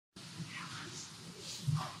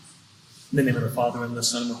In the name of the Father, and the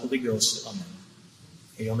Son, and the Holy Ghost. Amen.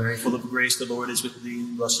 Hail Mary, full of grace, the Lord is with thee.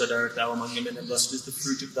 Blessed art thou among women, and blessed is the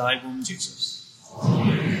fruit of thy womb, Jesus. In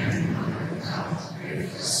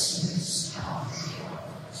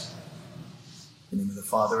the name of the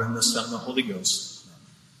Father, and the Son, and the Holy Ghost.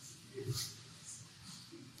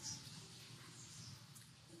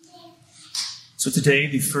 Amen. So today,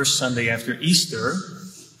 the first Sunday after Easter,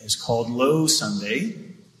 is called Low Sunday.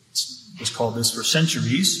 It was called this for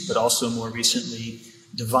centuries, but also more recently,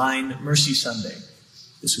 Divine Mercy Sunday.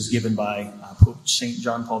 This was given by Pope St.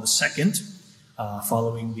 John Paul II,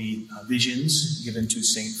 following the visions given to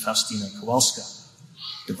St. Faustina Kowalska.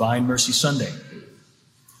 Divine Mercy Sunday.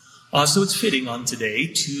 So it's fitting on today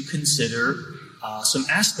to consider some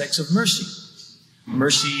aspects of mercy.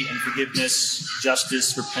 Mercy and forgiveness,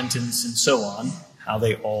 justice, repentance, and so on, how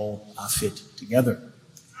they all fit together.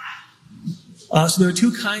 So there are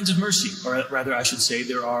two kinds of mercy, or rather I should say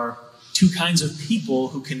there are two kinds of people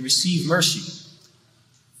who can receive mercy.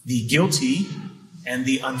 The guilty and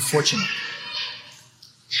the unfortunate.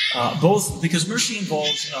 Both because mercy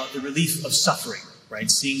involves the relief of suffering, right?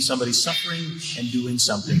 Seeing somebody suffering and doing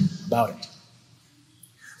something about it.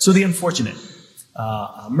 So the unfortunate.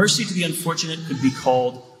 Mercy to the unfortunate could be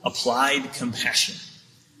called applied compassion.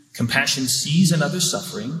 Compassion sees another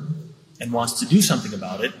suffering and wants to do something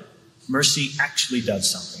about it. Mercy actually does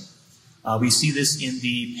something. We see this in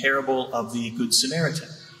the parable of the Good Samaritan.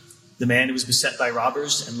 The man who was beset by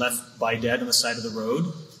robbers and left by dead on the side of the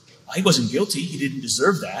road. He wasn't guilty. He didn't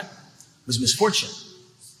deserve that. It was misfortune.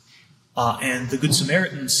 And the Good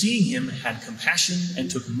Samaritan, seeing him, had compassion and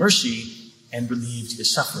took mercy and relieved his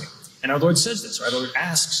suffering. And our Lord says this. Our Lord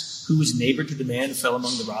asks, who was neighbor to the man who fell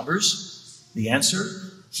among the robbers? The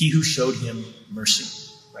answer, he who showed him mercy,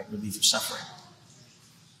 right? Relief of suffering.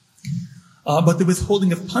 But the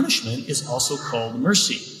withholding of punishment is also called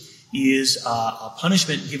mercy. It is a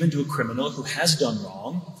punishment given to a criminal who has done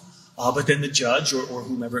wrong, but then the judge or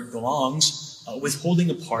whomever it belongs, withholding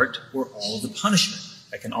a part or all of the punishment.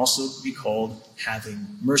 That can also be called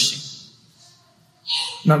having mercy.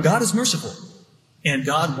 Now, God is merciful, and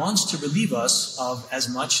God wants to relieve us of as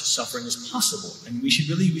much suffering as possible. And we should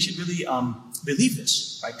really believe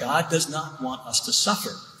this, right? God does not want us to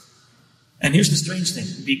suffer. And here's the strange thing.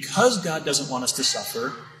 Because God doesn't want us to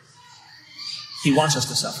suffer, He wants us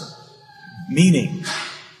to suffer. Meaning,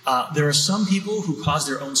 there are some people who cause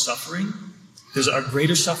their own suffering. There's a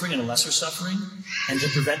greater suffering and a lesser suffering. And to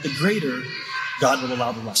prevent the greater, God will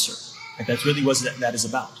allow the lesser. And that's really what that is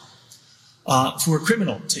about. For a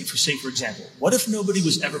criminal, say for example, what if nobody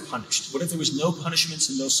was ever punished? What if there was no punishments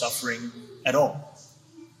and no suffering at all?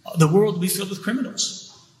 The world would be filled with criminals.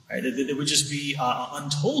 Right? It would just be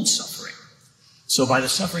untold suffering. So by the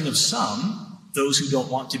suffering of some, those who don't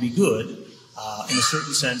want to be good, in a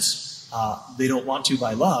certain sense, they don't want to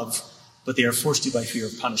by love, but they are forced to by fear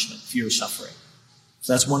of punishment, fear of suffering.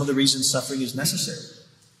 So that's one of the reasons suffering is necessary.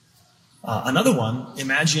 Another one,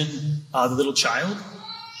 imagine the little child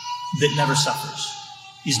that never suffers.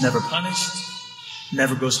 He's never punished,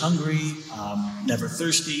 never goes hungry, never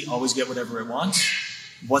thirsty, always get whatever it wants.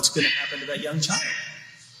 What's going to happen to that young child?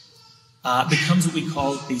 Becomes what we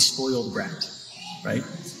call a spoiled brat. Right?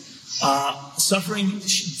 Suffering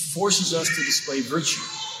forces us to display virtue.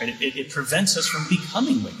 Right? It prevents us from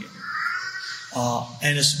becoming wicked.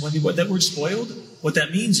 And that word spoiled, what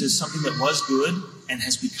that means is something that was good and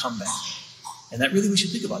has become bad. And that really, we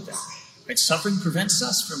should think about that. Right? Suffering prevents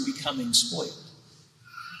us from becoming spoiled.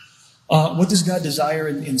 What does God desire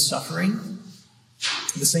in suffering?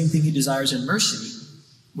 The same thing He desires in mercy,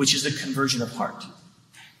 which is the conversion of heart.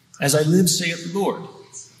 As I live, saith the Lord,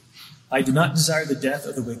 I do not desire the death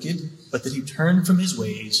of the wicked, but that he turn from his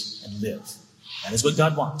ways and live. That is what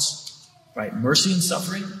God wants. Right? Mercy and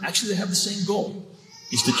suffering, actually they have the same goal,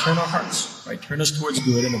 is to turn our hearts, right? Turn us towards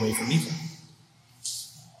good and away from evil.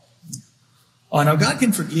 Now God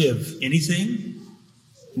can forgive anything.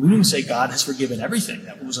 We wouldn't say God has forgiven everything.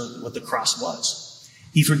 That was what the cross was.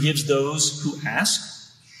 He forgives those who ask.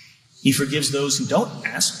 He forgives those who don't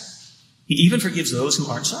ask. He even forgives those who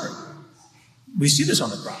aren't sorry. We see this on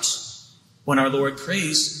the cross. When our Lord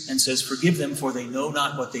prays and says, forgive them, for they know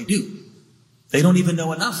not what they do. They don't even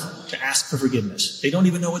know enough to ask for forgiveness. They don't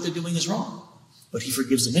even know what they're doing is wrong. But He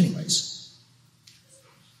forgives them anyways.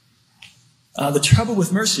 The trouble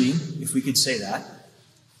with mercy, if we could say that,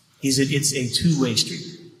 is that it's a two-way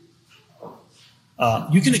street.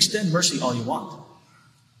 You can extend mercy all you want,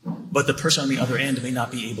 but the person on the other end may not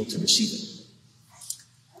be able to receive it.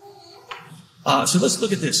 So let's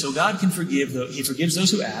look at this. So God can forgive. He forgives those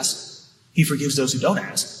who ask. He forgives those who don't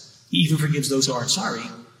ask. He even forgives those who aren't sorry.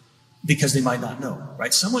 because they might not know,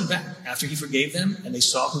 right? Some went back after he forgave them and they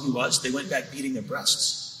saw who he was. They went back beating their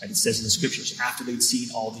breasts, right? It says in the scriptures, after they'd seen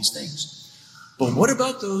all these things. But what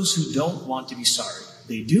about those who don't want to be sorry?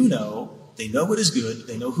 They do know, they know what is good,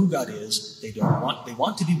 they know who God is, they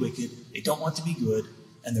want to be wicked, they don't want to be good,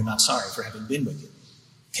 and they're not sorry for having been wicked.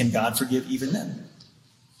 Can God forgive even them?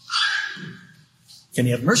 Can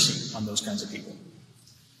he have mercy on those kinds of people?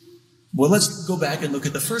 Well, let's go back and look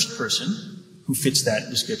at the first person who fits that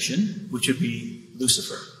description, which would be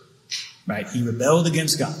Lucifer. Right? He rebelled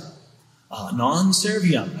against God. Non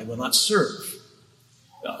serviam, I will not serve.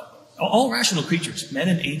 All rational creatures, men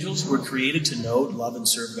and angels, were created to know, love, and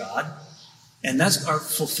serve God. And that's our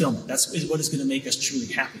fulfillment. That's what is going to make us truly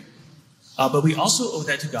happy. But we also owe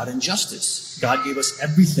that to God in justice. God gave us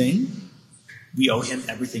everything. We owe him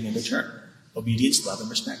everything in return. Obedience, love, and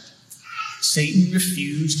respect. Satan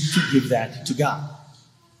refused to give that to God.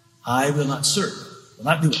 I will not serve. Will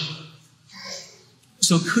not do it.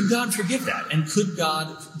 So could God forgive that? And could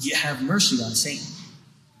God have mercy on Satan?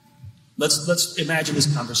 Let's imagine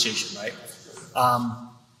this conversation, right?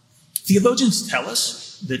 Theologians tell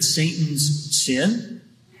us that Satan's sin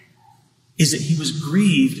is that he was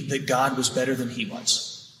grieved that God was better than he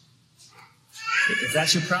was. If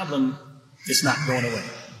that's your problem, it's not going away,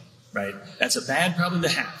 right? That's a bad problem to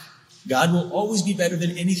have. God will always be better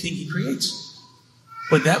than anything he creates.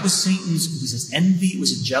 But that was Satan's, it was his envy, it was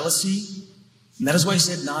his jealousy. And that is why he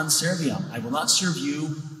said, non serviam. I will not serve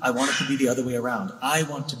you. I want it to be the other way around. I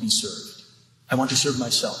want to be served. I want to serve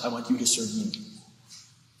myself. I want you to serve me.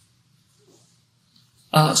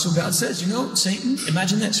 So God says, Satan,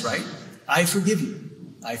 imagine this, right? I forgive you.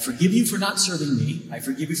 I forgive you for not serving me. I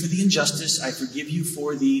forgive you for the injustice. I forgive you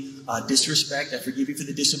for the disrespect. I forgive you for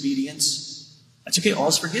the disobedience. That's okay.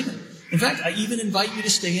 All's forgiven. In fact, I even invite you to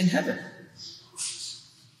stay in heaven.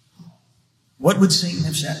 What would Satan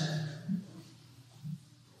have said?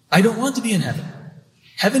 I don't want to be in heaven.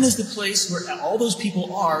 Heaven is the place where all those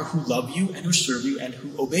people are who love you and who serve you and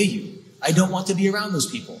who obey you. I don't want to be around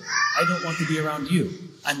those people. I don't want to be around you.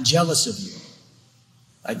 I'm jealous of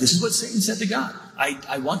you. This is what Satan said to God.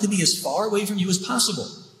 I want to be as far away from you as possible.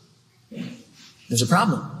 There's a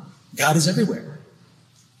problem. God is everywhere.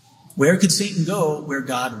 Where could Satan go where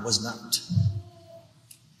God was not?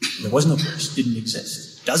 There was no place. Didn't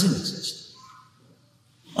exist. Doesn't exist.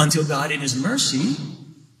 Until God, in his mercy,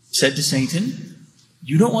 said to Satan,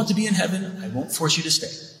 you don't want to be in heaven. I won't force you to stay.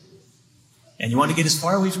 And you want to get as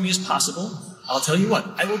far away from me as possible? I'll tell you what.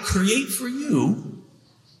 I will create for you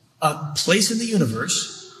a place in the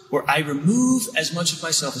universe where I remove as much of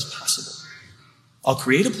myself as possible. I'll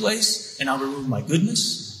create a place and I'll remove my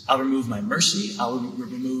goodness. I'll remove my mercy. I'll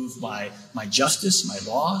remove my justice, my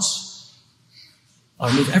laws. I'll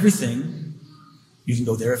remove everything. You can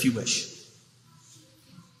go there if you wish.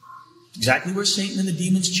 Exactly where Satan and the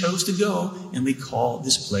demons chose to go, and we call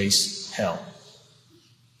this place hell.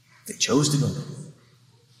 They chose to go there.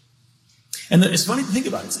 And it's funny to think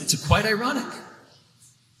about it. It's quite ironic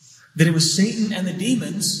that it was Satan and the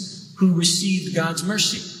demons who received God's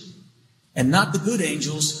mercy, and not the good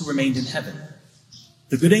angels who remained in heaven.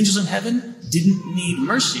 The good angels in heaven didn't need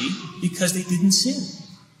mercy because they didn't sin.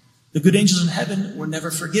 The good angels in heaven were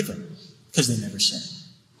never forgiven because they never sinned.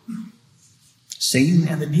 Satan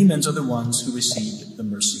and the demons are the ones who received the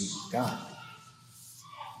mercy of God.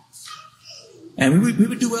 And we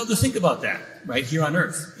would do well to think about that right here on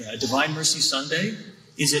earth. Divine Mercy Sunday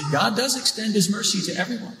is that God does extend his mercy to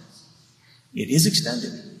everyone. It is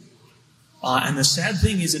extended. And the sad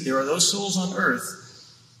thing is that there are those souls on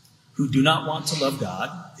earth who do not want to love God.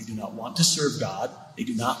 They do not want to serve God. They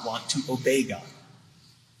do not want to obey God.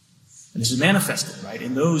 And this is manifested, right,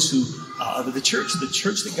 in those who are the church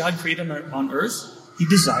that God created on earth. He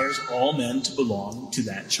desires all men to belong to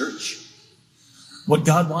that church. What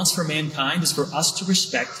God wants for mankind is for us to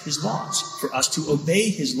respect his laws, for us to obey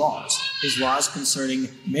his laws concerning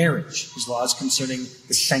marriage, his laws concerning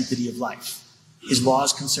the sanctity of life, his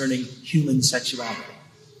laws concerning human sexuality.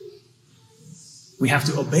 We have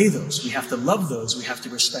to obey those. We have to love those. We have to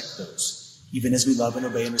respect those, even as we love and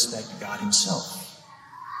obey and respect God himself.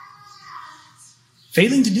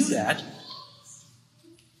 Failing to do that,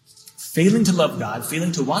 failing to love God,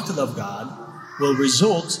 failing to want to love God, will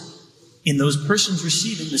result in those persons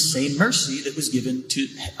receiving the same mercy that was given to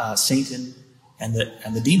Satan and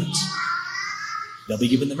the demons. They'll be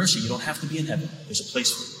given the mercy. You don't have to be in heaven. There's a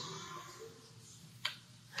place for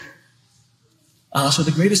you. So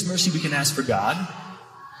the greatest mercy we can ask for God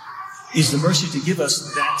is the mercy to give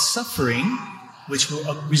us that suffering which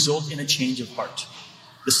will result in a change of heart.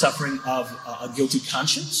 The suffering of a guilty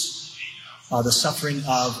conscience, the suffering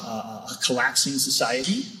of a collapsing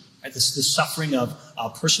society, right? The suffering of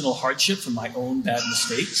personal hardship from my own bad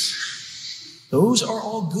mistakes. Those are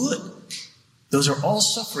all good. Those are all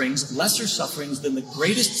sufferings, lesser sufferings than the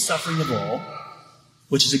greatest suffering of all,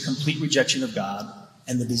 which is a complete rejection of God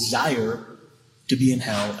and the desire to be in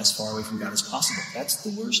hell as far away from God as possible. That's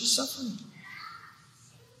the worst suffering.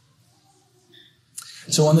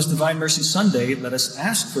 So on this Divine Mercy Sunday, let us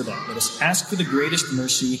ask for that. Let us ask for the greatest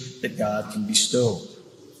mercy that God can bestow,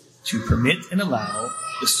 to permit and allow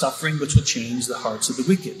the suffering which will change the hearts of the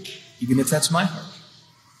wicked, even if that's my heart.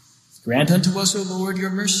 Grant unto us, O Lord, your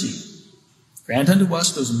mercy. Grant unto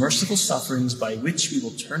us those merciful sufferings by which we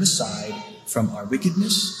will turn aside from our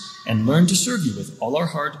wickedness and learn to serve you with all our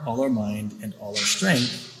heart, all our mind, and all our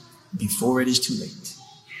strength before it is too late.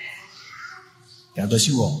 God bless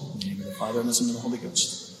you all. In the name of the Father, and the Son, and the Holy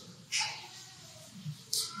Ghost.